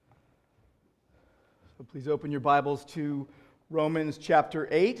So please open your Bibles to Romans chapter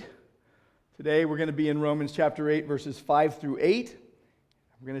 8. Today we're going to be in Romans chapter 8, verses 5 through 8.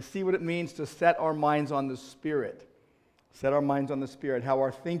 We're going to see what it means to set our minds on the Spirit. Set our minds on the Spirit, how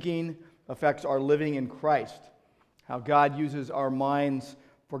our thinking affects our living in Christ, how God uses our minds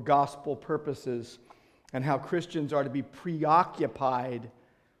for gospel purposes, and how Christians are to be preoccupied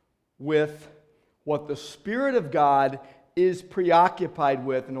with what the Spirit of God is preoccupied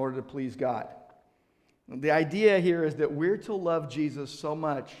with in order to please God. The idea here is that we're to love Jesus so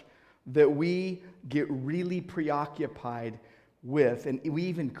much that we get really preoccupied with, and we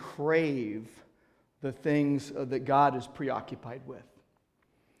even crave the things that God is preoccupied with.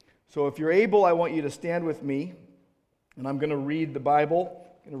 So if you're able, I want you to stand with me, and I'm going to read the Bible.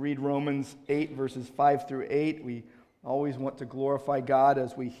 I'm going to read Romans 8, verses 5 through 8. We always want to glorify God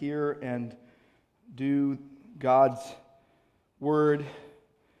as we hear and do God's Word.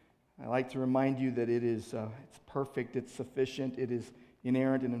 I like to remind you that it's perfect, it's sufficient, it is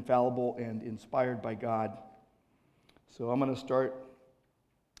inerrant and infallible and inspired by God. So I'm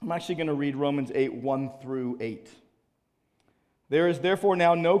actually going to read Romans 8, 1 through 8. There is therefore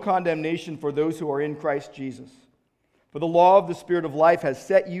now no condemnation for those who are in Christ Jesus. For the law of the Spirit of life has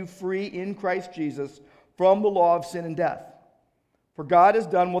set you free in Christ Jesus from the law of sin and death. For God has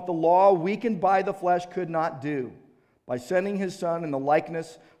done what the law, weakened by the flesh, could not do, by sending his Son in the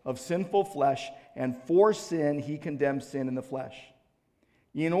likeness of sinful flesh, and for sin he condemned sin in the flesh,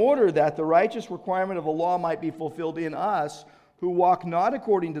 in order that the righteous requirement of the law might be fulfilled in us, who walk not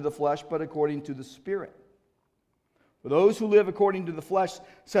according to the flesh, but according to the Spirit. For those who live according to the flesh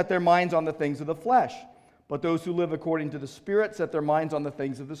set their minds on the things of the flesh, but those who live according to the Spirit set their minds on the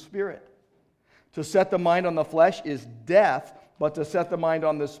things of the Spirit. To set the mind on the flesh is death, but to set the mind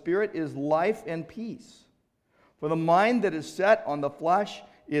on the Spirit is life and peace. For the mind that is set on the flesh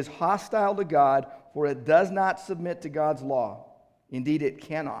is hostile to God, for it does not submit to God's law. Indeed, it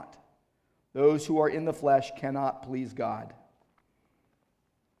cannot. Those who are in the flesh cannot please God.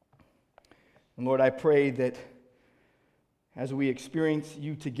 And Lord, I pray that as we experience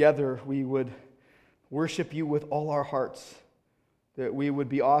you together, we would worship you with all our hearts, that we would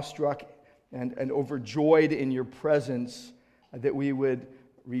be awestruck and overjoyed in your presence, that we would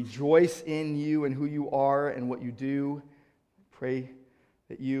rejoice in you and who you are and what you do. Pray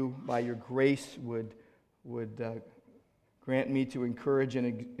that you, by your grace, would grant me to encourage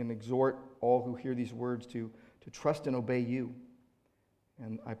and exhort all who hear these words to trust and obey you.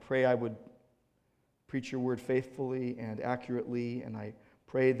 And I pray I would preach your word faithfully and accurately, and I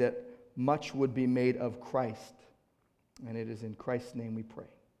pray that much would be made of Christ. And it is in Christ's name we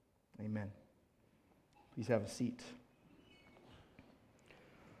pray. Amen. Please have a seat.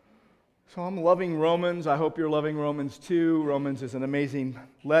 So I'm loving Romans. I hope you're loving Romans too. Romans is an amazing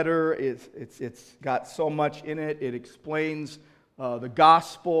letter. It's got so much in it. It explains the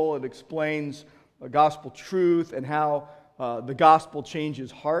gospel. It explains the gospel truth and how the gospel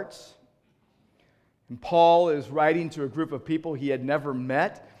changes hearts. And Paul is writing to a group of people he had never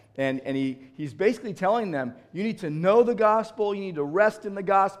met. And he's basically telling them, you need to know the gospel, you need to rest in the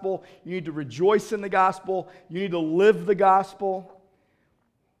gospel, you need to rejoice in the gospel, you need to live the gospel.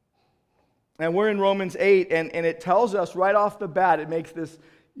 And we're in Romans 8, and it tells us right off the bat, it makes this,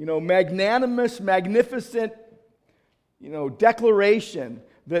 magnanimous, magnificent, declaration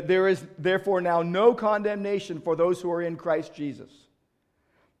that there is therefore now no condemnation for those who are in Christ Jesus.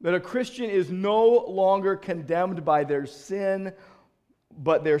 That a Christian is no longer condemned by their sin,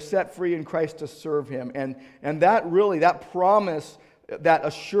 but they're set free in Christ to serve him. And that promise, that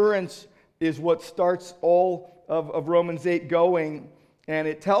assurance is what starts all of Romans 8 going. And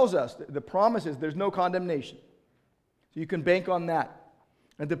it tells us, the promise is there's no condemnation. So you can bank on that.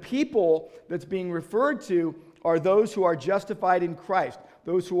 And the people that's being referred to are those who are justified in Christ,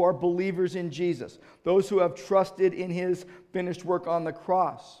 those who are believers in Jesus, those who have trusted in his finished work on the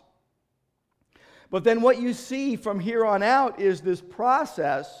cross. But then what you see from here on out is this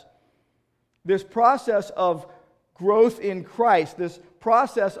process of growth in Christ, this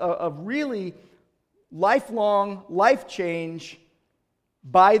process of really lifelong life change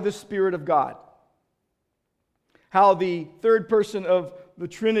by the Spirit of God. How the third person of the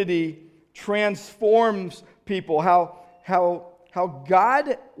Trinity transforms people, how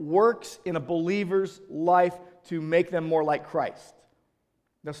God works in a believer's life to make them more like Christ.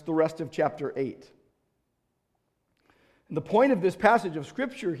 That's the rest of chapter 8. And the point of this passage of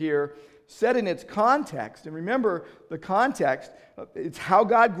Scripture here, set in its context, and remember the context, it's how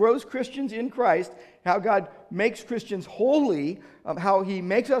God grows Christians in Christ, how God makes Christians holy, how he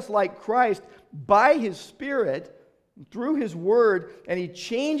makes us like Christ by his Spirit, through his Word, and he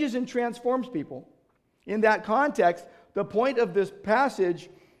changes and transforms people. In that context, the point of this passage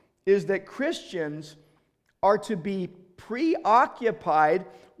is that Christians are to be preoccupied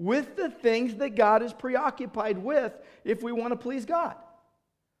with the things that God is preoccupied with if we want to please God.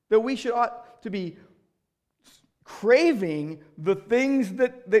 That we ought to be craving the things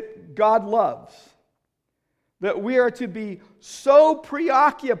that God loves. That we are to be so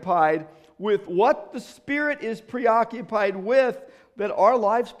preoccupied with what the Spirit is preoccupied with that our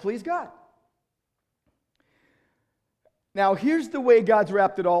lives please God. Now, here's the way God's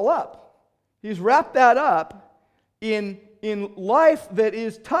wrapped it all up. He's wrapped that up in life that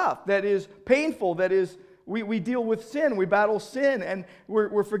is tough, that is painful, that is, we deal with sin, we battle sin, and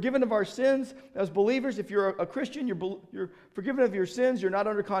we're forgiven of our sins as believers. If you're a Christian, you're forgiven of your sins, you're not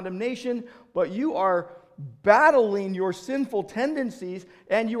under condemnation, but you are battling your sinful tendencies,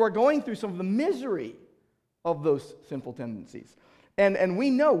 and you are going through some of the misery of those sinful tendencies. And we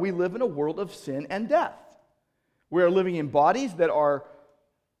know we live in a world of sin and death. We are living in bodies that are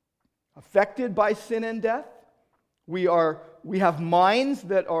affected by sin and death. We have minds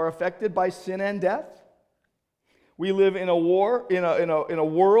that are affected by sin and death. We live in a world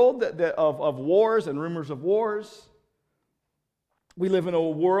of wars and rumors of wars. We live in a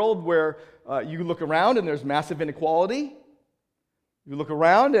world where you look around and there's massive inequality. You look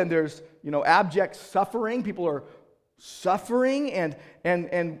around and there's abject suffering. People are suffering,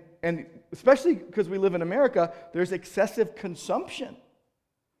 and especially because we live in America, there's excessive consumption.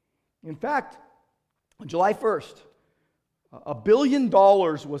 In fact, on July 1st, $1 billion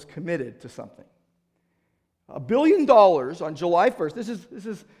was committed to something. $1 billion on July 1st.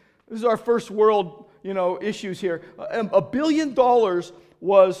 This is our first world, issues here. $1 billion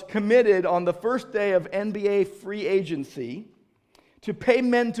was committed on the first day of NBA free agency to pay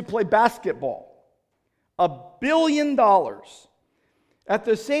men to play basketball. $1 billion. At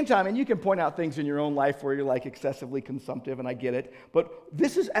the same time, and you can point out things in your own life where you're like excessively consumptive, and I get it, but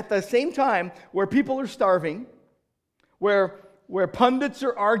this is at the same time where people are starving, where pundits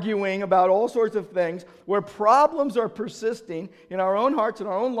are arguing about all sorts of things, where problems are persisting in our own hearts and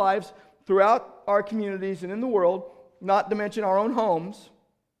our own lives throughout our communities and in the world, not to mention our own homes.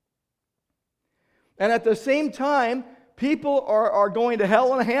 And at the same time, people are going to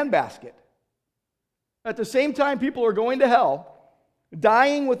hell in a handbasket. At the same time, people are going to hell,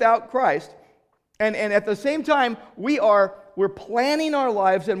 dying without Christ, and at the same time, we're planning our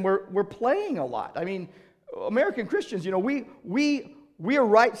lives and we're playing a lot. I mean, American Christians, we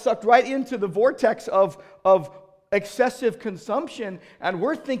are sucked right into the vortex of excessive consumption, and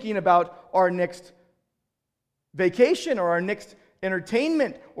we're thinking about our next vacation or our next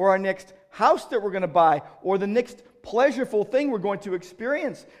entertainment or our next house that we're going to buy or the next pleasurable thing we're going to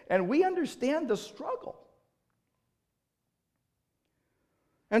experience, and we understand the struggle.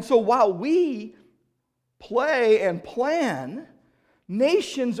 And so while we play and plan,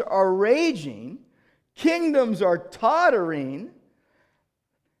 nations are raging, kingdoms are tottering,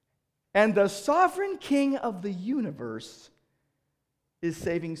 and the sovereign King of the universe is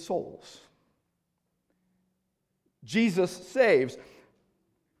saving souls. Jesus saves.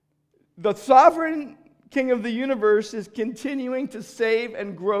 The sovereign King of the universe is continuing to save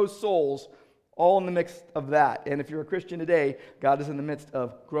and grow souls, all in the midst of that. And if you're a Christian today, God is in the midst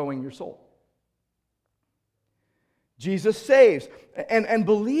of growing your soul. Jesus saves. And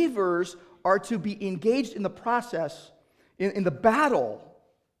believers are to be engaged in the process, in the battle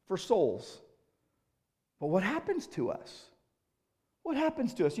for souls. But what happens to us? What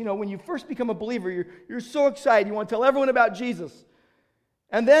happens to us? When you first become a believer, you're so excited. You want to tell everyone about Jesus.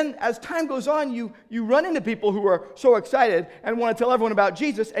 And then as time goes on, you run into people who are so excited and want to tell everyone about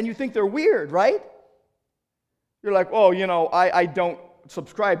Jesus, and you think they're weird, right? You're like, oh, I don't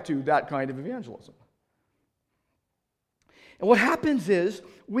subscribe to that kind of evangelism. And what happens is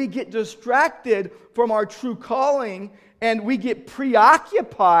we get distracted from our true calling, and we get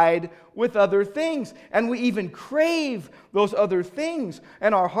preoccupied with other things, and we even crave those other things,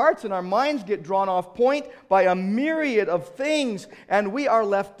 and our hearts and our minds get drawn off point by a myriad of things, and we are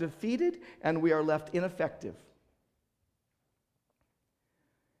left defeated, and we are left ineffective.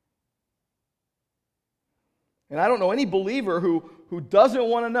 And I don't know any believer who doesn't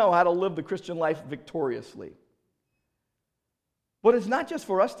want to know how to live the Christian life victoriously. But it's not just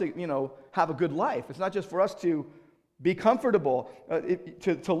for us to, have a good life. It's not just for us to be comfortable.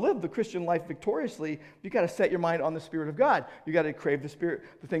 To live the Christian life victoriously, you got to set your mind on the Spirit of God. You got to crave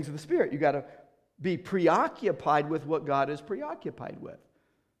the things of the Spirit. You got to be preoccupied with what God is preoccupied with.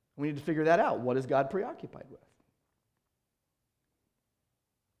 We need to figure that out. What is God preoccupied with?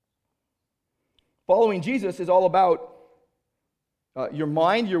 Following Jesus is all about Your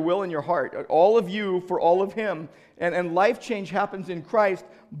mind, your will, and your heart. All of you for all of him. And life change happens in Christ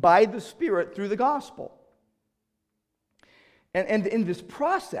by the Spirit through the gospel. And in this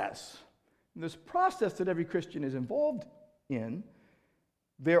process that every Christian is involved in,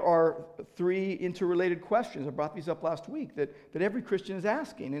 there are three interrelated questions. I brought these up last week that every Christian is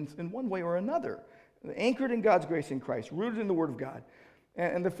asking in one way or another. Anchored in God's grace in Christ, rooted in the Word of God.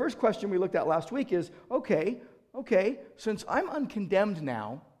 And the first question we looked at last week is, okay, since I'm uncondemned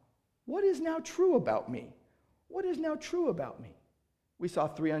now, what is now true about me? What is now true about me? We saw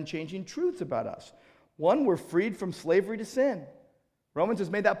three unchanging truths about us. One, we're freed from slavery to sin. Romans has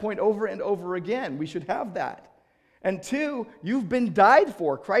made that point over and over again. We should have that. And two, you've been died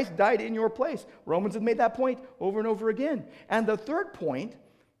for. Christ died in your place. Romans has made that point over and over again. And the third point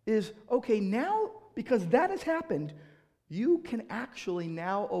is, okay, now, because that has happened, you can actually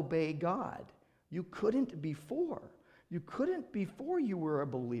now obey God. You couldn't before. You couldn't before you were a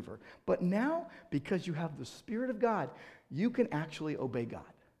believer. But now, because you have the Spirit of God, you can actually obey God.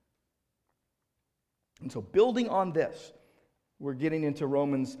 And so building on this, we're getting into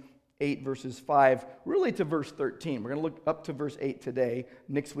Romans 8 verses 5, really to verse 13. We're going to look up to verse 8 today.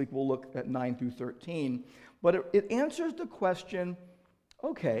 Next week we'll look at 9 through 13. But it answers the question,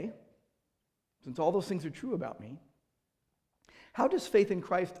 okay, since all those things are true about me, how does faith in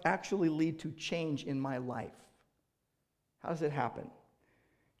Christ actually lead to change in my life? How does it happen?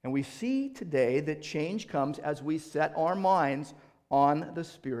 And we see today that change comes as we set our minds on the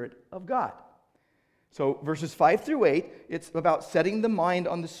Spirit of God. So verses 5 through 8, it's about setting the mind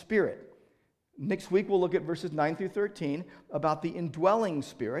on the Spirit. Next week we'll look at verses 9 through 13 about the indwelling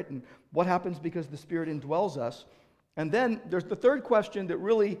Spirit and what happens because the Spirit indwells us. And then there's the third question that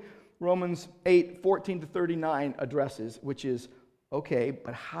really Romans 8, 14 to 39 addresses, which is, okay,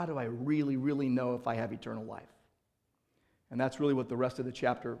 but how do I really, really know if I have eternal life? And that's really what the rest of the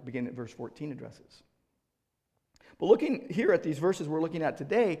chapter, beginning at verse 14, addresses. But looking here at these verses we're looking at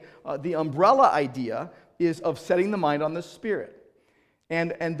today, the umbrella idea is of setting the mind on the Spirit.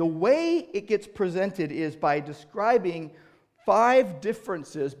 And the way it gets presented is by describing 5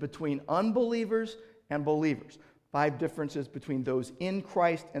 differences between unbelievers and believers. 5 differences between those in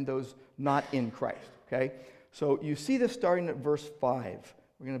Christ and those not in Christ. Okay? So you see this starting at verse 5.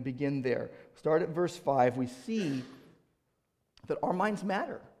 We're going to begin there. Start at verse 5. We see that our minds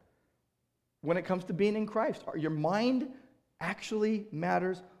matter when it comes to being in Christ. Your mind actually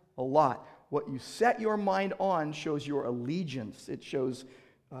matters a lot. What you set your mind on shows your allegiance. It shows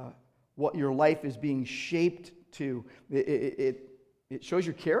what your life is being shaped to. It shows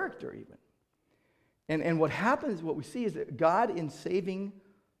your character even. And what happens, what we see is that God, in saving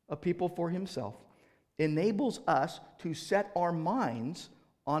a people for himself, enables us to set our minds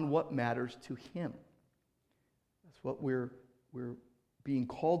on what matters to him. That's what we're being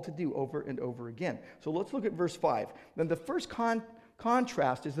called to do over and over again. So let's look at verse 5. Then the first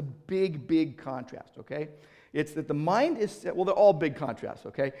contrast is a big contrast, okay? It's that the mind is set, well, they're all big contrasts,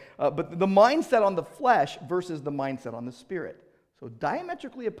 okay? But the mindset on the flesh versus the mindset on the Spirit. So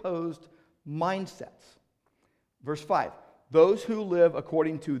diametrically opposed mindsets. Verse 5. Those who live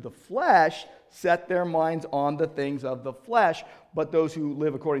according to the flesh set their minds on the things of the flesh, but those who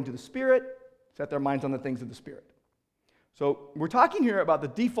live according to the Spirit set their minds on the things of the Spirit. So we're talking here about the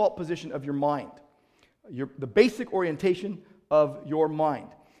default position of your mind, the basic orientation of your mind,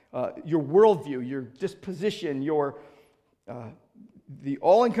 your worldview, your disposition, the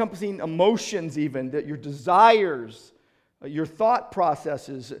all-encompassing emotions even, that your desires, your thought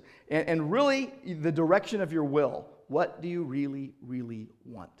processes, and really the direction of your will. What do you really, really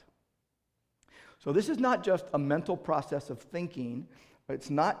want? So this is not just a mental process of thinking. It's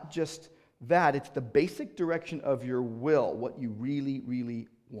not just that. It's the basic direction of your will, what you really, really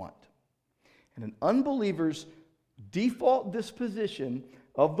want. And an unbeliever's default disposition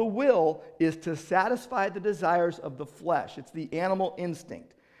of the will is to satisfy the desires of the flesh. It's the animal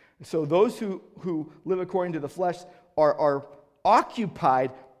instinct. So those who live according to the flesh are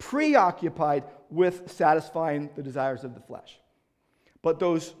preoccupied with satisfying the desires of the flesh. But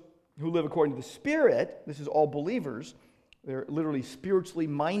those who live according to the Spirit, this is all believers, they're literally spiritually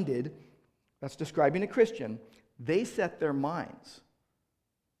minded, that's describing a Christian, they set their minds.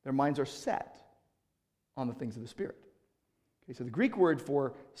 Their minds are set on the things of the Spirit. Okay, so the Greek word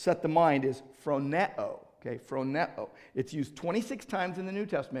for set the mind is phroneo. Okay, phroneo. It's used 26 times in the New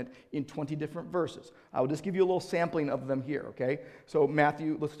Testament in 20 different verses. I will just give you a little sampling of them here, okay? So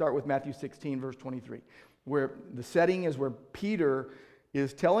let's start with Matthew 16, verse 23, where the setting is where Peter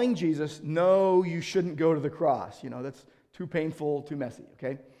is telling Jesus, no, you shouldn't go to the cross. You know, that's too painful, too messy,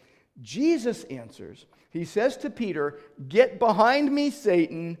 okay? Jesus answers. He says to Peter, "Get behind me,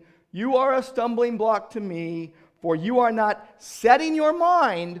 Satan. You are a stumbling block to me, for you are not setting your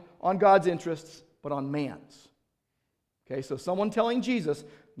mind on God's interests, but on man's." Okay, so someone telling Jesus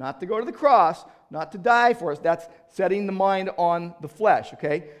not to go to the cross, not to die for us, that's setting the mind on the flesh,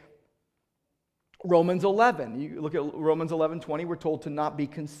 okay? Romans 11, you look at Romans 11:20, we're told to not be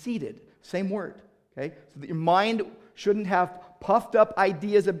conceited. Same word, okay? So that your mind shouldn't have puffed up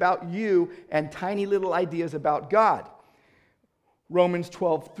ideas about you and tiny little ideas about God. Romans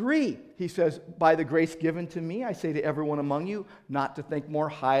 12:3, he says, "By the grace given to me, I say to everyone among you, not to think more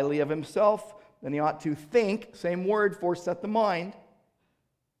highly of himself than he ought to think," same word for set the mind,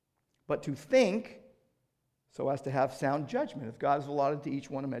 "but to think so as to have sound judgment, if God has allotted to each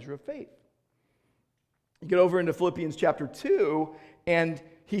one a measure of faith." You get over into Philippians chapter 2, and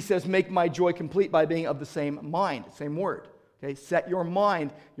he says, "Make my joy complete by being of the same mind," same word. Okay, set your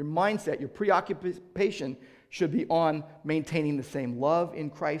mind, your mindset, your preoccupation should be on maintaining the same love in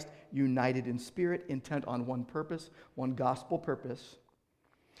Christ, united in spirit, intent on one purpose, one gospel purpose.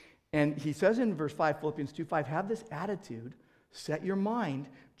 And he says in verse 5, Philippians 2:5, "Have this attitude, set your mind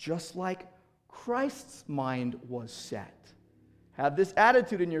just like Christ's mind was set." Have this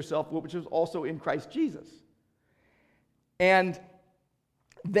attitude in yourself, which is also in Christ Jesus. And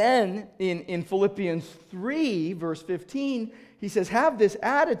then in Philippians 3, verse 15, he says, "Have this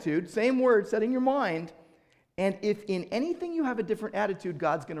attitude," same word, setting your mind, "and if in anything you have a different attitude,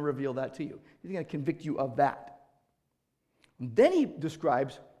 God's going to reveal that to you. He's going to convict you of that." And then he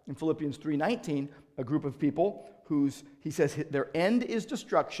describes in Philippians 3:19 a group of people whose, he says, their end is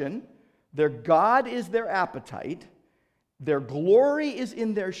destruction, their God is their appetite, their glory is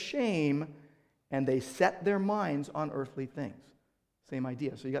in their shame, and they set their minds on earthly things. Same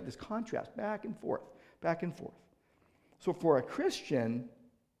idea. So you got this contrast back and forth, back and forth. So for a Christian,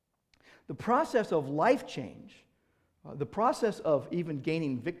 the process of life change, the process of even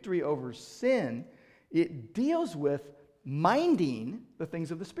gaining victory over sin, it deals with minding the things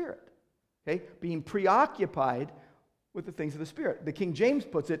of the Spirit. Okay? Being preoccupied with the things of the Spirit. The King James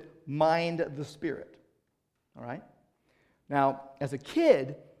puts it, "mind the Spirit." All right? Now, as a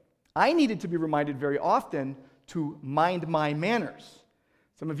kid, I needed to be reminded very often to mind my manners.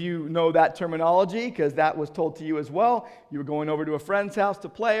 Some of you know that terminology because that was told to you as well. You were going over to a friend's house to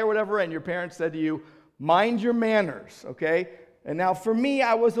play or whatever, and your parents said to you, "Mind your manners," okay? And now for me,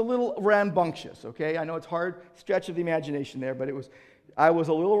 I was a little rambunctious, okay? I know it's hard stretch of the imagination there, but I was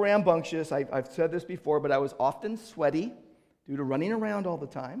a little rambunctious. I've said this before, but I was often sweaty due to running around all the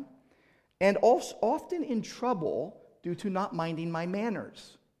time, and also often in trouble due to not minding my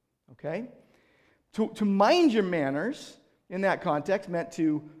manners, okay? To mind your manners in that context meant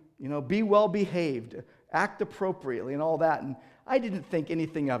to, be well behaved, act appropriately and all that. And I didn't think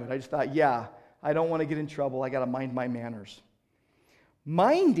anything of it. I just thought, yeah, I don't want to get in trouble. I got to mind my manners.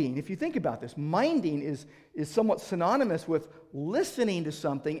 Minding, if you think about this, minding is somewhat synonymous with listening to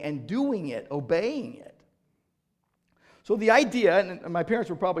something and doing it, obeying it. So the idea, and my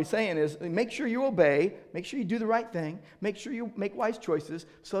parents were probably saying, is make sure you obey, make sure you do the right thing, make sure you make wise choices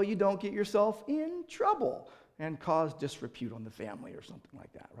so you don't get yourself in trouble and cause disrepute on the family or something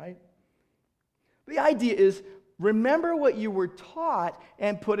like that, right? The idea is remember what you were taught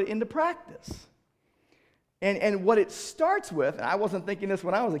and put it into practice. And what it starts with, and I wasn't thinking this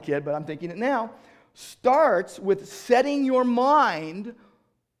when I was a kid, but I'm thinking it now, starts with setting your mind,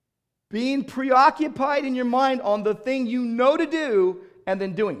 being preoccupied in your mind on the thing you know to do, and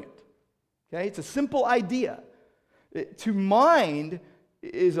then doing it. Okay? It's a simple idea. To mind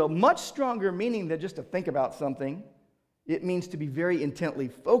is a much stronger meaning than just to think about something. It means to be very intently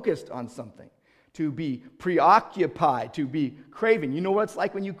focused on something, to be preoccupied, to be craving. You know what it's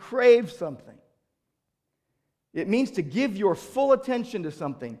like when you crave something. It means to give your full attention to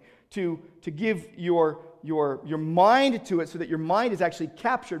something, to give your mind to it so that your mind is actually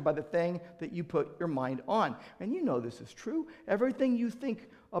captured by the thing that you put your mind on. And you know this is true. Everything you think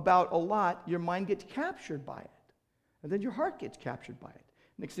about a lot, your mind gets captured by it. And then your heart gets captured by it.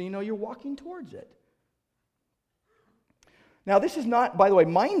 Next thing you know, you're walking towards it. Now, this is not, by the way,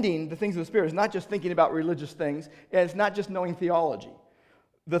 minding the things of the Spirit is not just thinking about religious things, and it's not just knowing theology.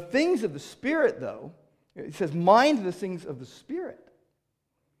 The things of the Spirit, though, it says mind the things of the Spirit.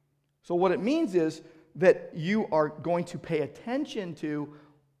 So what it means is that you are going to pay attention to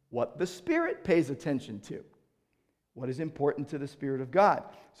what the Spirit pays attention to, what is important to the Spirit of God.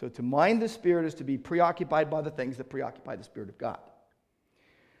 So to mind the Spirit is to be preoccupied by the things that preoccupy the Spirit of God.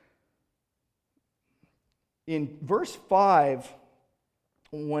 In verse 5,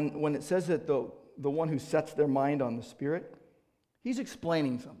 when it says that the one who sets their mind on the Spirit, He's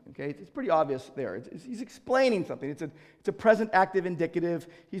explaining something, okay? It's pretty obvious there. He's explaining something. It's a present active indicative.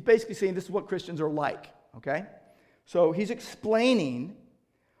 He's basically saying this is what Christians are like, okay? So he's explaining,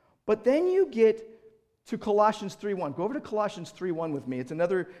 but then you get to Colossians 3:1. Go over to Colossians 3:1 with me. It's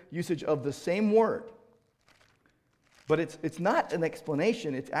another usage of the same word. But it's not an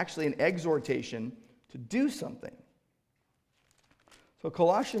explanation. It's actually an exhortation to do something. So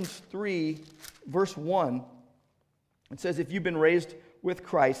Colossians 3, verse 1, it says, if you've been raised with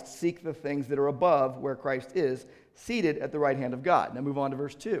Christ, seek the things that are above where Christ is, seated at the right hand of God. Now move on to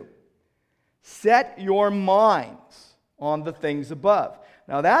verse 2. Set your minds on the things above.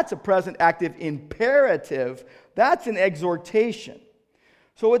 Now that's a present active imperative. That's an exhortation.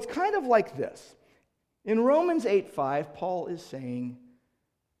 So it's kind of like this. In Romans 8:5, Paul is saying,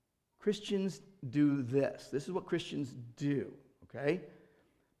 Christians do this. This is what Christians do, okay?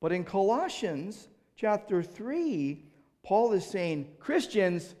 But in Colossians chapter 3, Paul is saying,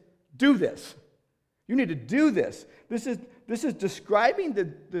 Christians, do this. You need to do this. This is describing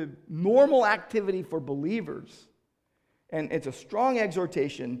the normal activity for believers. And it's a strong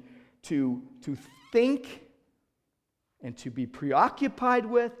exhortation to think and to be preoccupied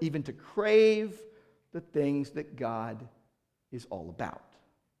with, even to crave the things that God is all about.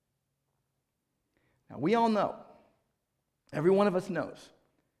 Now, we all know, every one of us knows,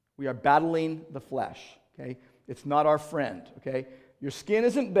 we are battling the flesh, okay? It's not our friend, okay? Your skin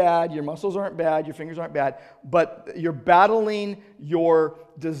isn't bad, your muscles aren't bad, your fingers aren't bad, but you're battling your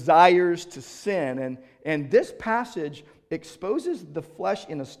desires to sin. And this passage exposes the flesh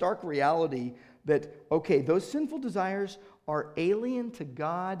in a stark reality that, okay, those sinful desires are alien to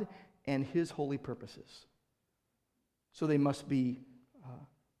God and His holy purposes. So they must be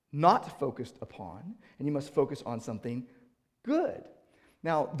not focused upon, and you must focus on something good.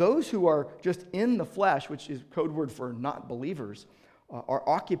 Now, those who are just in the flesh, which is code word for not believers, are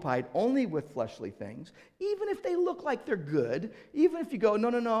occupied only with fleshly things, even if they look like they're good, even if you go,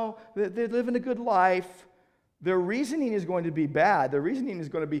 no, they're living a good life, their reasoning is going to be bad. Their reasoning is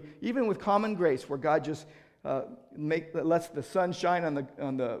going to be, even with common grace, where God just lets the sun shine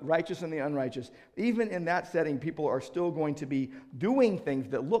on the righteous and the unrighteous. Even in that setting, people are still going to be doing things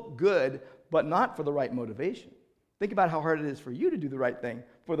that look good, but not for the right motivation. Think about how hard it is for you to do the right thing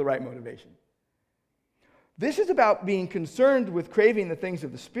for the right motivation. This is about being concerned with craving the things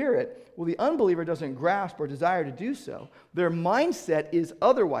of the Spirit. Well, the unbeliever doesn't grasp or desire to do so. Their mindset is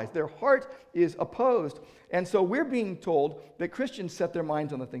otherwise. Their heart is opposed. And so we're being told that Christians set their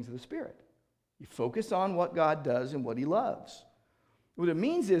minds on the things of the Spirit. You focus on what God does and what He loves. What it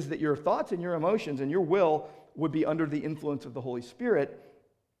means is that your thoughts and your emotions and your will would be under the influence of the Holy Spirit,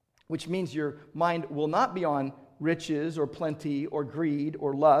 which means your mind will not be on riches or plenty or greed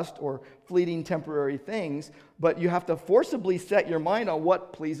or lust or fleeting temporary things, but you have to forcibly set your mind on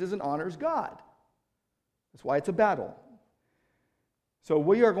what pleases and honors God. That's why it's a battle. So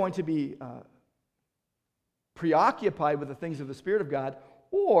we are going to be preoccupied with the things of the Spirit of God,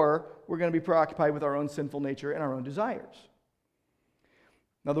 or we're going to be preoccupied with our own sinful nature and our own desires.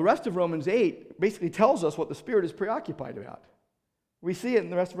 Now, the rest of Romans 8 basically tells us what the Spirit is preoccupied about. We see it in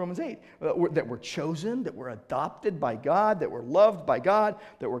the rest of Romans 8, that we're chosen, that we're adopted by God, that we're loved by God,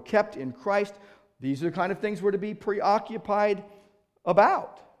 that we're kept in Christ. These are the kind of things we're to be preoccupied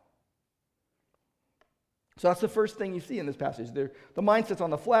about. So that's the first thing you see in this passage. The mindset's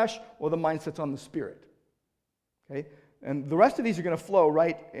on the flesh or the mindset's on the Spirit. Okay? And the rest of these are going to flow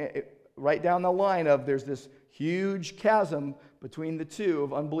right down the line of there's this huge chasm between the two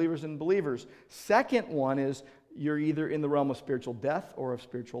of unbelievers and believers. Second one is you're either in the realm of spiritual death or of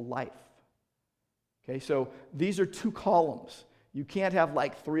spiritual life. Okay, so these are two columns. You can't have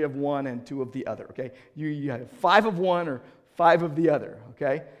like 3 of one and 2 of the other, okay? You have 5 of one or 5 of the other,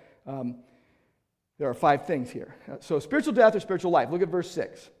 okay? There are 5 things here. So spiritual death or spiritual life. Look at verse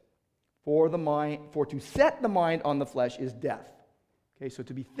 6. For to set the mind on the flesh is death. Okay, so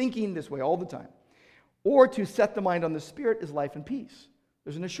to be thinking this way all the time. Or to set the mind on the Spirit is life and peace.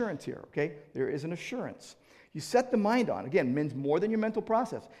 There's an assurance here, okay? There is an assurance. You set the mind on. Again, means more than your mental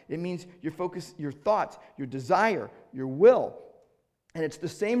process. It means your focus, your thoughts, your desire, your will. And it's the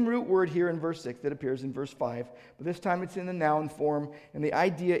same root word here in verse 6 that appears in verse 5, but this time it's in the noun form, and the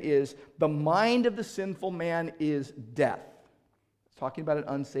idea is the mind of the sinful man is death. It's talking about an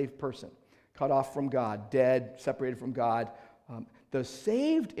unsaved person, cut off from God, dead, separated from God. The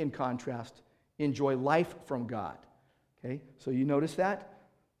saved, in contrast, enjoy life from God. Okay, so you notice that?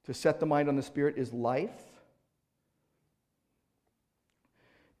 To set the mind on the Spirit is life.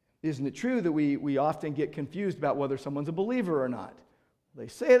 Isn't it true that we often get confused about whether someone's a believer or not? They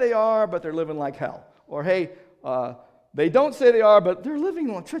say they are, but they're living like hell. Or, hey, They don't say they are, but they're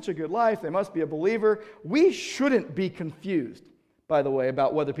living like such a good life. They must be a believer. We shouldn't be confused, by the way,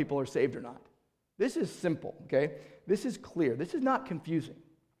 about whether people are saved or not. This is simple, okay? This is clear. This is not confusing.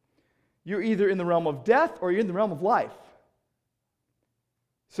 You're either in the realm of death or you're in the realm of life.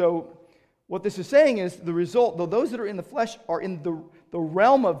 So what this is saying is the result, though those that are in the flesh are in the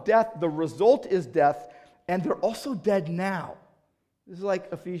realm of death, the result is death, and they're also dead now. This is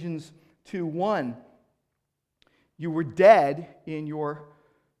like Ephesians 2:1. You were dead in your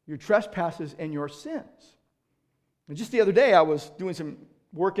trespasses and your sins. And just the other day, I was doing some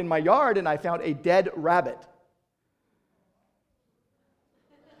work in my yard, and I found a dead rabbit.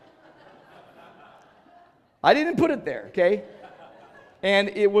 I didn't put it there, okay? And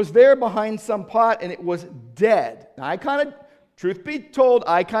it was there behind some pot, and it was dead. Now, truth be told,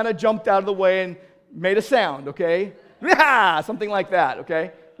 I kind of jumped out of the way and made a sound, okay? Something like that,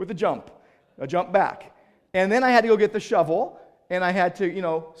 okay? With a jump back. And then I had to go get the shovel, and I had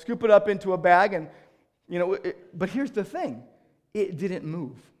to, scoop it up into a bag, and, but here's the thing. It didn't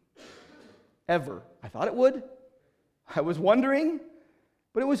move. Ever. I thought it would. I was wondering,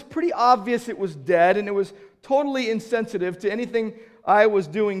 but it was pretty obvious it was dead, and it was totally insensitive to anything I was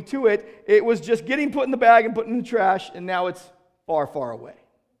doing to it. It was just getting put in the bag and put in the trash, and now it's far, far away.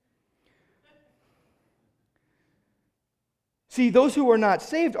 See, those who are not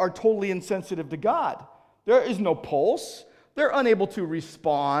saved are totally insensitive to God. There is no pulse. They're unable to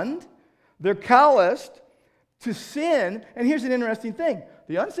respond. They're calloused to sin. And here's an interesting thing.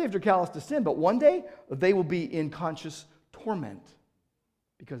 The unsaved are calloused to sin, but one day they will be in conscious torment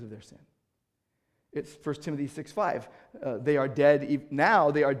because of their sin. It's 1 Timothy 6:5. They are dead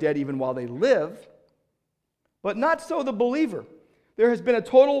now. They are dead even while they live. But not so the believer. There has been a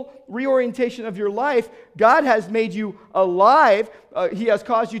total reorientation of your life. God has made you alive. He has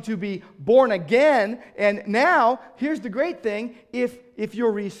caused you to be born again. And now, here's the great thing. If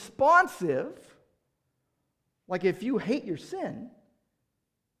you're responsive, like if you hate your sin,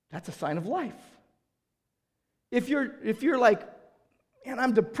 that's a sign of life. If you're like, man,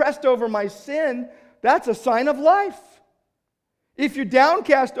 I'm depressed over my sin, that's a sign of life. If you're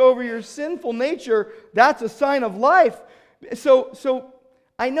downcast over your sinful nature, that's a sign of life. So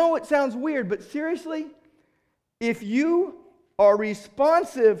I know it sounds weird, but seriously, if you are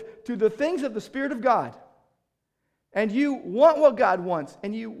responsive to the things of the Spirit of God, and you want what God wants,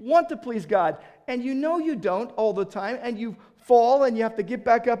 and you want to please God, and you know you don't all the time, and you fall and you have to get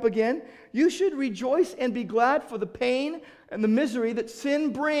back up again, you should rejoice and be glad for the pain and the misery that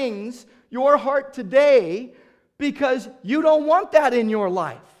sin brings your heart today, because you don't want that in your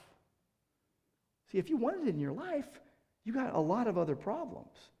life. See, if you want it in your life, you got a lot of other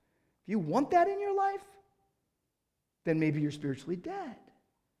problems. If you want that in your life, then maybe you're spiritually dead.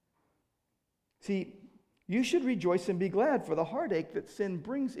 See, you should rejoice and be glad for the heartache that sin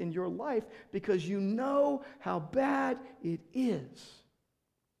brings in your life, because you know how bad it is.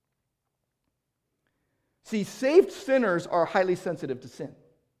 See, saved sinners are highly sensitive to sin.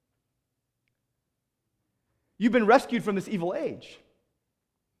 You've been rescued from this evil age.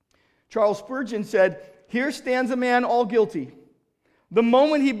 Charles Spurgeon said, "Here stands a man all guilty. The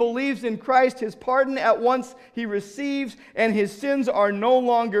moment he believes in Christ, his pardon at once he receives, and his sins are no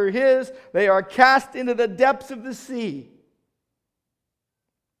longer his. They are cast into the depths of the sea."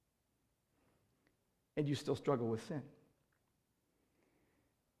 And you still struggle with sin.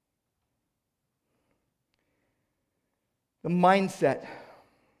 The mindset.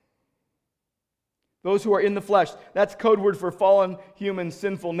 Those who are in the flesh, that's code word for fallen human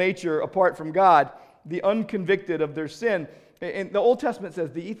sinful nature apart from God, the unconvicted of their sin. And the Old Testament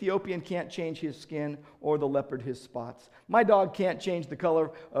says the Ethiopian can't change his skin or the leopard his spots. My dog can't change the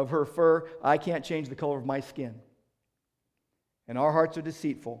color of her fur. I can't change the color of my skin. And our hearts are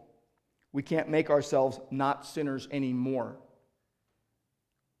deceitful. We can't make ourselves not sinners anymore.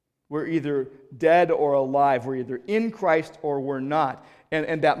 We're either dead or alive. We're either in Christ or we're not.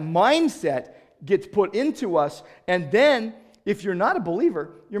 And that mindset gets put into us. And then, if you're not a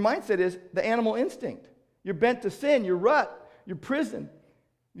believer, your mindset is the animal instinct. You're bent to sin, your rut, your prison,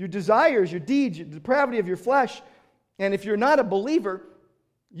 your desires, your deeds, your depravity of your flesh. And if you're not a believer,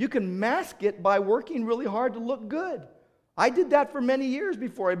 you can mask it by working really hard to look good. I did that for many years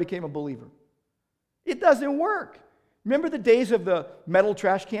before I became a believer. It doesn't work. Remember the days of the metal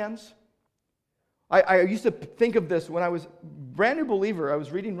trash cans? I used to think of this when I was a brand new believer. I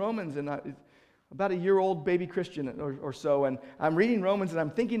was reading Romans, and about a year-old baby Christian or so, and I'm reading Romans, and I'm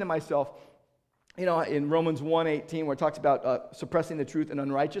thinking to myself, in Romans 1:18, where it talks about suppressing the truth and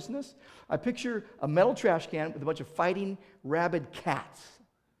unrighteousness, I picture a metal trash can with a bunch of fighting rabid cats.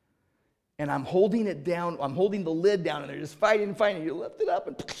 and I'm holding it down, I'm holding the lid down, and they're just fighting, you lift it up,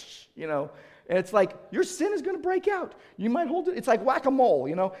 and and it's like your sin is going to break out. You might hold it, it's like whack-a-mole,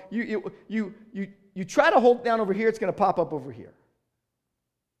 you try to hold it down over here, it's going to pop up over here.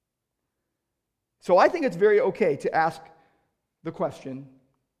 So I think it's very okay to ask the question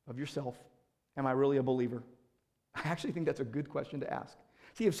of yourself, am I really a believer? I actually think that's a good question to ask.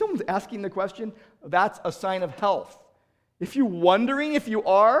 See, if someone's asking the question, that's a sign of health. If you're wondering if you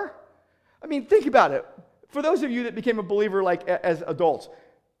are, think about it. For those of you that became a believer like as adults,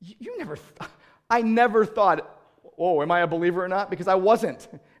 I never thought, oh, am I a believer or not? Because I wasn't,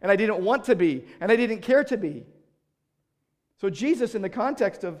 and I didn't want to be, and I didn't care to be. So Jesus, in the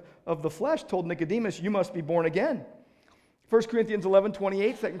context of the flesh, told Nicodemus, you must be born again. 1 Corinthians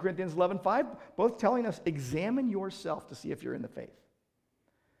 11:28, 2 Corinthians 11:5, both telling us, examine yourself to see if you're in the faith.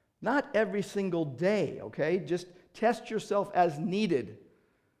 Not every single day, okay? Just test yourself as needed.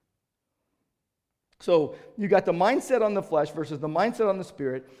 So you got the mindset on the flesh versus the mindset on the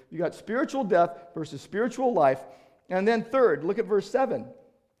spirit. You got spiritual death versus spiritual life. And then third, look at verse 7.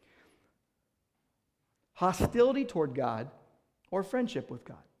 Hostility toward God or friendship with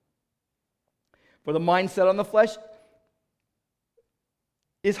God. For the mindset on the flesh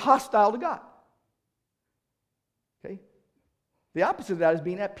is hostile to God. Okay? The opposite of that is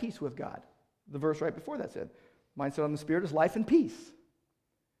being at peace with God. The verse right before that said, mindset on the spirit is life and peace.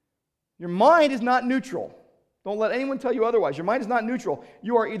 Your mind is not neutral. Don't let anyone tell you otherwise. Your mind is not neutral.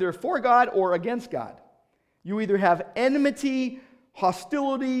 You are either for God or against God. You either have enmity,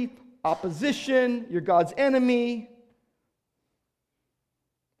 hostility, opposition, you're God's enemy,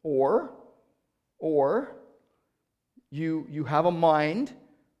 or you have a mind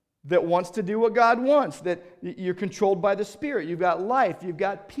that wants to do what God wants, that you're controlled by the Spirit. You've got life. You've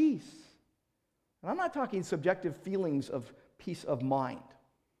got peace. And I'm not talking subjective feelings of peace of mind,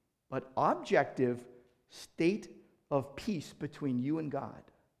 but objective state of peace between you and God.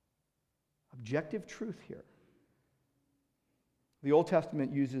 Objective truth here. The Old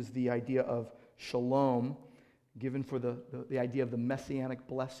Testament uses the idea of shalom, given for the idea of the messianic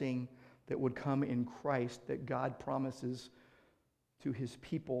blessing that would come in Christ, that God promises to his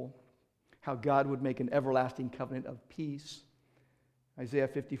people, how God would make an everlasting covenant of peace. Isaiah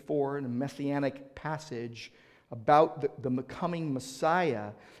 54, in a messianic passage about the coming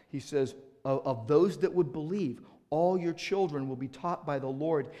Messiah, he says, of those that would believe, all your children will be taught by the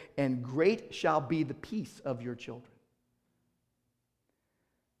Lord, and great shall be the peace of your children.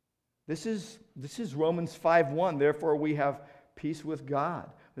 This is Romans 5:1. Therefore we have peace with God.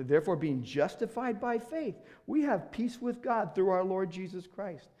 Therefore, being justified by faith, we have peace with God through our Lord Jesus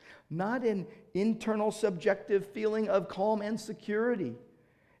Christ. Not an internal subjective feeling of calm and security.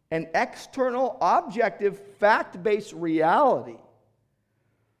 An external, objective, fact-based reality.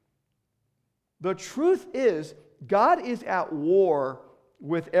 The truth is, God is at war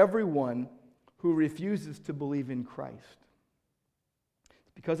with everyone who refuses to believe in Christ.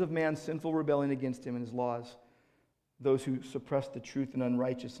 Because of man's sinful rebellion against him and his laws, those who suppress the truth in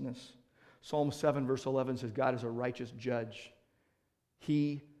unrighteousness. Psalm 7 verse 11 says God is a righteous judge.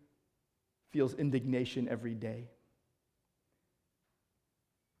 He feels indignation every day.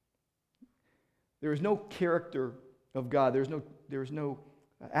 There is no character of God. There is no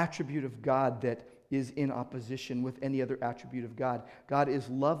attribute of God that is in opposition with any other attribute of God. God is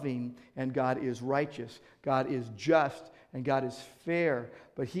loving and God is righteous. God is just and God is fair.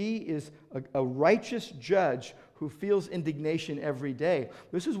 But he is a righteous judge who feels indignation every day.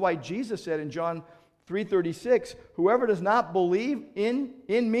 This is why Jesus said in John 3:36, whoever does not believe in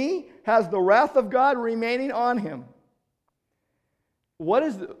me has the wrath of God remaining on him. What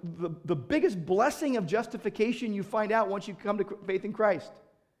is the biggest blessing of justification you find out once you come to faith in Christ?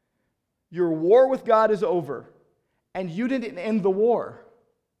 Your war with God is over, and you didn't end the war.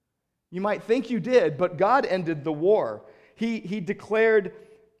 You might think you did, but God ended the war. He declared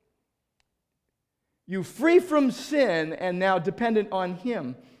you free from sin and now dependent on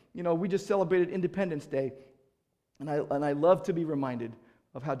him. You know, we just celebrated Independence Day, and I love to be reminded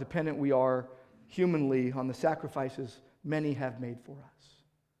of how dependent we are humanly on the sacrifices many have made for us.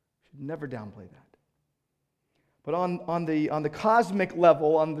 Should never downplay that. But on the cosmic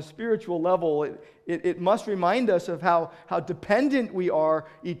level, on the spiritual level, it must remind us of how dependent we are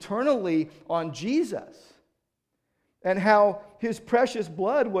eternally on Jesus. And how his precious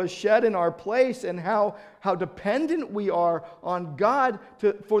blood was shed in our place, and how dependent we are on God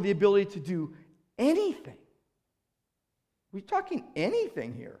for the ability to do anything. We're talking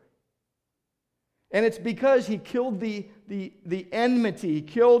anything here. And it's because he killed the enmity, he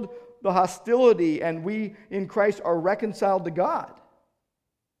killed the hostility, and we in Christ are reconciled to God.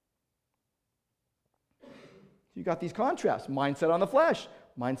 You got these contrasts: mindset on the flesh,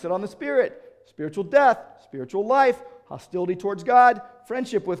 mindset on the spirit, spiritual death, spiritual life, hostility towards God,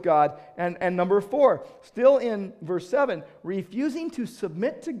 friendship with God. And number 4, still in verse 7, refusing to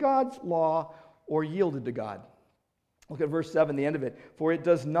submit to God's law or yielded to God. Look at verse 7, the end of it. For it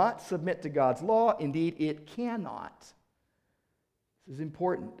does not submit to God's law. Indeed, it cannot. This is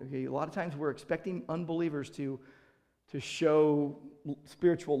important. Okay, a lot of times we're expecting unbelievers to show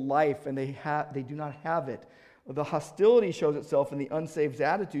spiritual life, and they do not have it. The hostility shows itself in the unsaved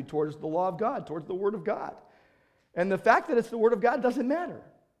attitude towards the law of God, towards the Word of God. And the fact that it's the Word of God doesn't matter.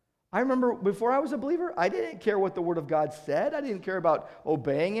 I remember before I was a believer, I didn't care what the Word of God said. I didn't care about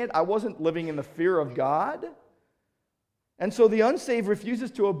obeying it. I wasn't living in the fear of God. And so the unsaved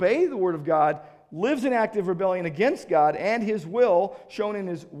refuses to obey the Word of God, lives in active rebellion against God and His will shown in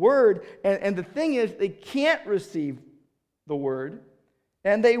His Word. And the thing is, they can't receive the Word,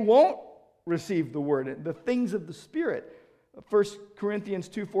 and they won't receive the Word, the things of the Spirit. 1 Corinthians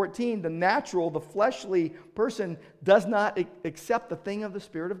 2:14, the natural, the fleshly person does not accept the thing of the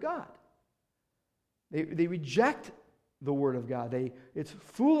Spirit of God. They reject the Word of God. It's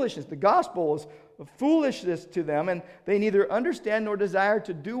foolishness. The gospel is foolishness to them, and they neither understand nor desire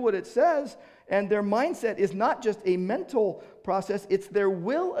to do what it says, and their mindset is not just a mental process, it's their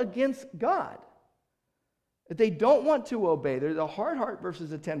will against God. They don't want to obey. There's a hard heart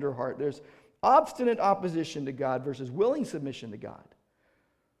versus a tender heart. There's obstinate opposition to God versus willing submission to God.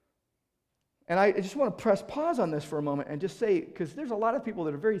 And I just want to press pause on this for a moment and just say, because there's a lot of people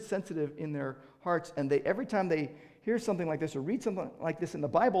that are very sensitive in their hearts, and every time they hear something like this or read something like this in the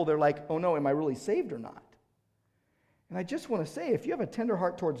Bible, they're like, oh no, am I really saved or not? And I just want to say, if you have a tender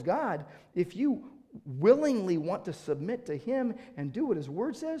heart towards God, if you willingly want to submit to Him and do what His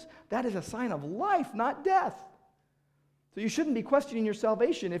Word says, that is a sign of life, not death. So you shouldn't be questioning your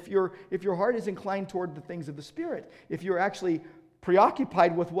salvation if your heart is inclined toward the things of the Spirit, if you're actually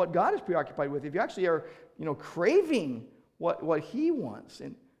preoccupied with what God is preoccupied with, if you actually are, craving what He wants.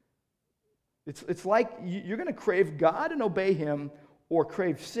 And it's like you're going to crave God and obey Him, or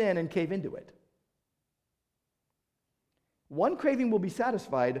crave sin and cave into it. One craving will be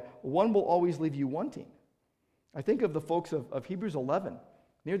satisfied, one will always leave you wanting. I think of the folks of Hebrews 11,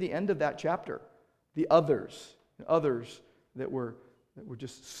 near the end of that chapter, the others that were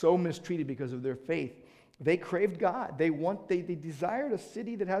just so mistreated because of their faith. They craved God. They desired a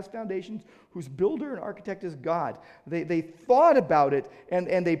city that has foundations, whose builder and architect is God. They thought about it,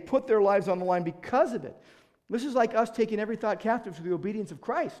 and they put their lives on the line because of it. This is like us taking every thought captive to the obedience of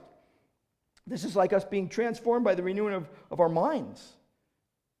Christ. This is like us being transformed by the renewing of our minds,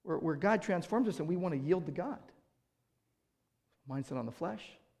 where God transforms us and we want to yield to God. Mindset on the flesh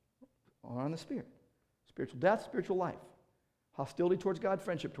or on the Spirit. Spiritual death, spiritual life. Hostility towards God,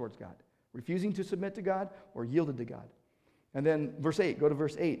 friendship towards God. Refusing to submit to God or yielded to God. And then verse 8, go to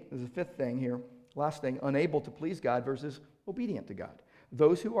verse 8. There's a fifth thing here. Last thing, unable to please God versus obedient to God.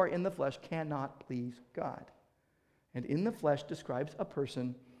 Those who are in the flesh cannot please God. And in the flesh describes a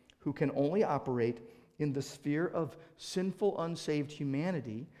person who can only operate in the sphere of sinful, unsaved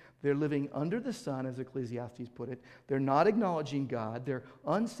humanity. They're living under the sun, as Ecclesiastes put it. They're not acknowledging God. They're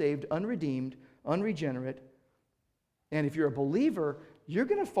unsaved, unredeemed, unregenerate. And if you're a believer, you're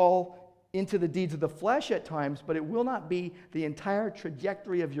going to fall into the deeds of the flesh at times, but it will not be the entire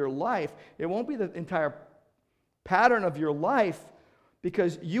trajectory of your life. It won't be the entire pattern of your life,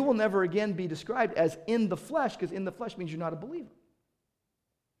 because you will never again be described as in the flesh, because in the flesh means you're not a believer.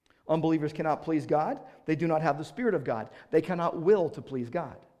 Unbelievers cannot please God. They do not have the Spirit of God. They cannot will to please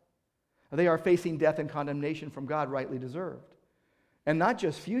God. They are facing death and condemnation from God, rightly deserved. And not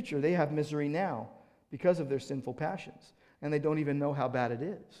just future, they have misery now because of their sinful passions. And they don't even know how bad it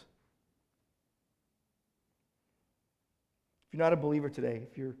is. If you're not a believer today,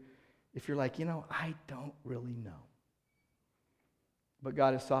 if you're like, I don't really know, but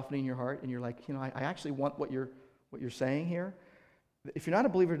God is softening your heart, and you're like, I actually want what you're saying here. If you're not a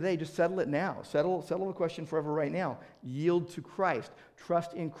believer today, just settle it now. Settle the question forever right now. Yield to Christ.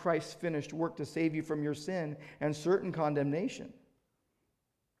 Trust in Christ's finished work to save you from your sin and certain condemnation.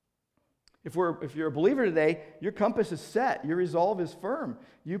 If you're a believer today, your compass is set. Your resolve is firm.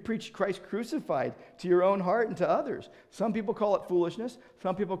 You preach Christ crucified to your own heart and to others. Some people call it foolishness.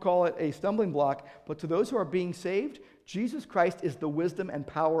 Some people call it a stumbling block. But to those who are being saved, Jesus Christ is the wisdom and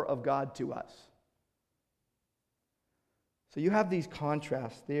power of God to us. So you have these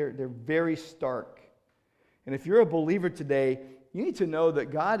contrasts. They're very stark. And if you're a believer today, you need to know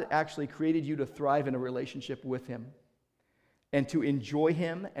that God actually created you to thrive in a relationship with Him and to enjoy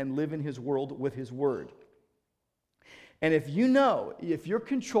Him and live in His world with His Word. And if you're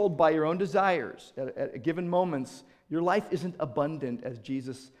controlled by your own desires at given moments, your life isn't abundant as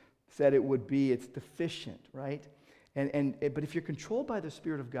Jesus said it would be. It's deficient, right? But if you're controlled by the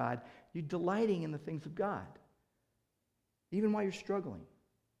Spirit of God, you're delighting in the things of God, even while you're struggling.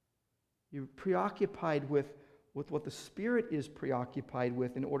 You're preoccupied with what the Spirit is preoccupied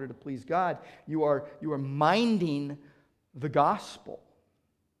with in order to please God. You are minding the gospel.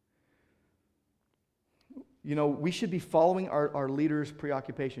 We should be following our leader's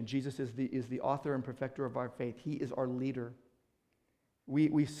preoccupation. Jesus is the author and perfecter of our faith. He is our leader.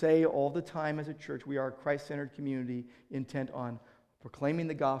 We say all the time as a church, we are a Christ-centered community intent on proclaiming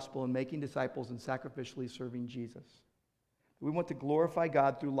the gospel and making disciples and sacrificially serving Jesus. We want to glorify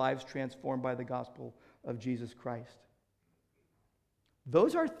God through lives transformed by the gospel of Jesus Christ.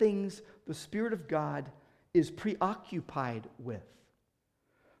 Those are things the Spirit of God is preoccupied with.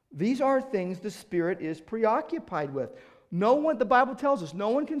 These are things the Spirit is preoccupied with. The Bible tells us, no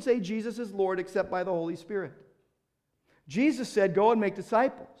one can say Jesus is Lord except by the Holy Spirit. Jesus said, go and make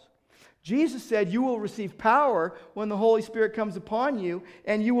disciples. Jesus said, you will receive power when the Holy Spirit comes upon you,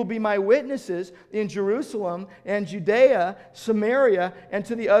 and you will be my witnesses in Jerusalem and Judea, Samaria, and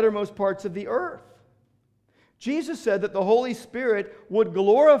to the uttermost parts of the earth. Jesus said that the Holy Spirit would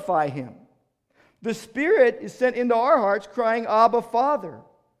glorify him. The Spirit is sent into our hearts crying, Abba, Father.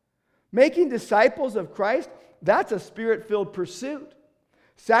 Making disciples of Christ, that's a Spirit-filled pursuit.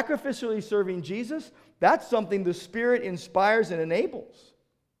 Sacrificially serving Jesus, that's something the Spirit inspires and enables.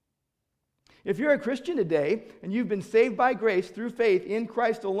 If you're a Christian today and you've been saved by grace through faith in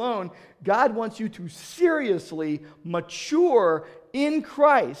Christ alone, God wants you to seriously mature in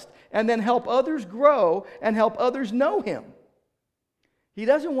Christ and then help others grow and help others know Him. He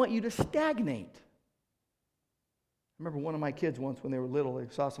doesn't want you to stagnate. I remember one of my kids once when they were little, they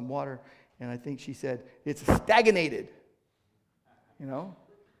saw some water, and I think she said, it's stagnated.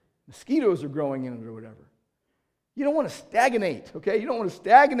 Mosquitoes are growing in it or whatever. You don't want to stagnate, okay? You don't want to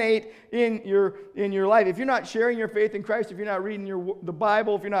stagnate in your life. If you're not sharing your faith in Christ, if you're not reading the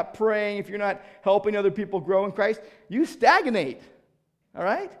Bible, if you're not praying, if you're not helping other people grow in Christ, you stagnate, all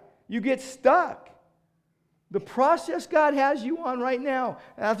right? You get stuck. The process God has you on right now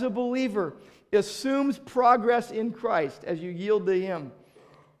as a believer assumes progress in Christ as you yield to Him.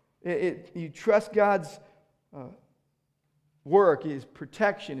 You trust God's work, His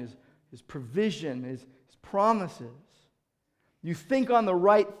protection, His provision, His promises. You think on the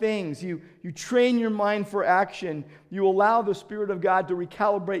right things. You train your mind for action. You allow the Spirit of God to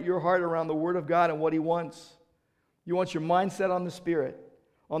recalibrate your heart around the Word of God and what He wants. You want your mindset on the Spirit,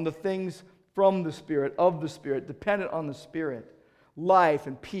 on the things from the Spirit, of the Spirit, dependent on the Spirit. Life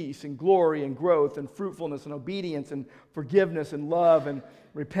and peace and glory and growth and fruitfulness and obedience and forgiveness and love and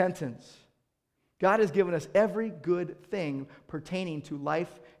repentance. God has given us every good thing pertaining to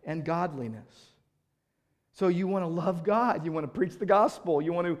life and godliness. So you want to love God. You want to preach the gospel.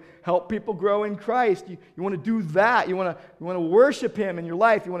 You want to help people grow in Christ. You want to do that. You want to worship Him in your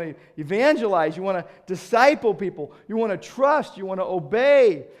life. You want to evangelize. You want to disciple people. You want to trust. You want to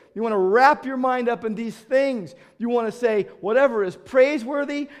obey. You want to wrap your mind up in these things. You want to say whatever is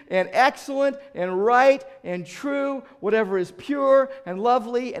praiseworthy and excellent and right and true, whatever is pure and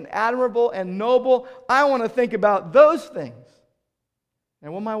lovely and admirable and noble. I want to think about those things.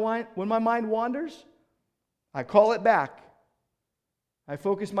 And when my mind wanders, I call it back. I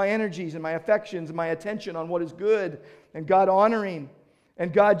focus my energies and my affections and my attention on what is good and God-honoring.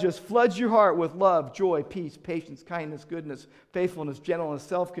 And God just floods your heart with love, joy, peace, patience, kindness, goodness, faithfulness, gentleness,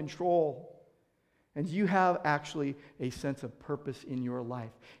 self-control. And you have actually a sense of purpose in your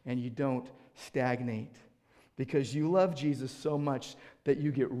life. And you don't stagnate. Because you love Jesus so much that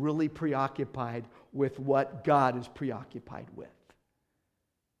you get really preoccupied with what God is preoccupied with.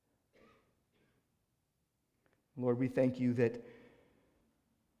 Lord, we thank You that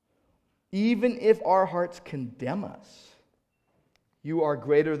even if our hearts condemn us, You are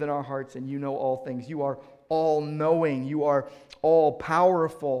greater than our hearts and You know all things. You are all-knowing. You are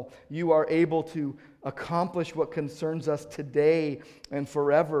all-powerful. You are able to accomplish what concerns us today and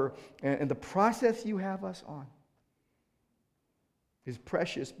forever. And the process You have us on is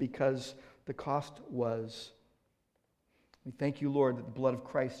precious because the cost was. We thank You, Lord, that the blood of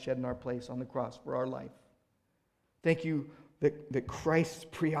Christ shed in our place on the cross for our life. Thank You that Christ's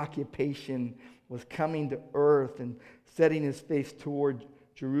preoccupation was coming to earth and setting His face toward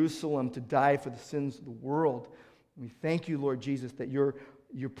Jerusalem to die for the sins of the world. We thank You, Lord Jesus, that Your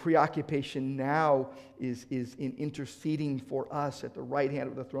preoccupation now is in interceding for us at the right hand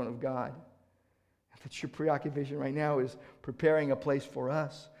of the throne of God. That Your preoccupation right now is preparing a place for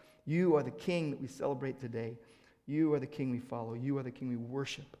us. You are the King that we celebrate today. You are the King we follow. You are the King we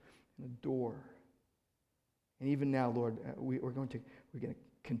worship and adore. And even now, Lord, we're going to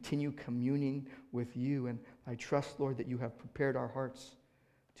continue communing with you. And I trust, Lord, that you have prepared our hearts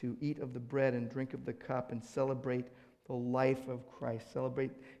to eat of the bread and drink of the cup and celebrate the life of Christ,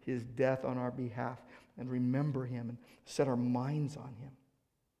 celebrate his death on our behalf, and remember him and set our minds on him.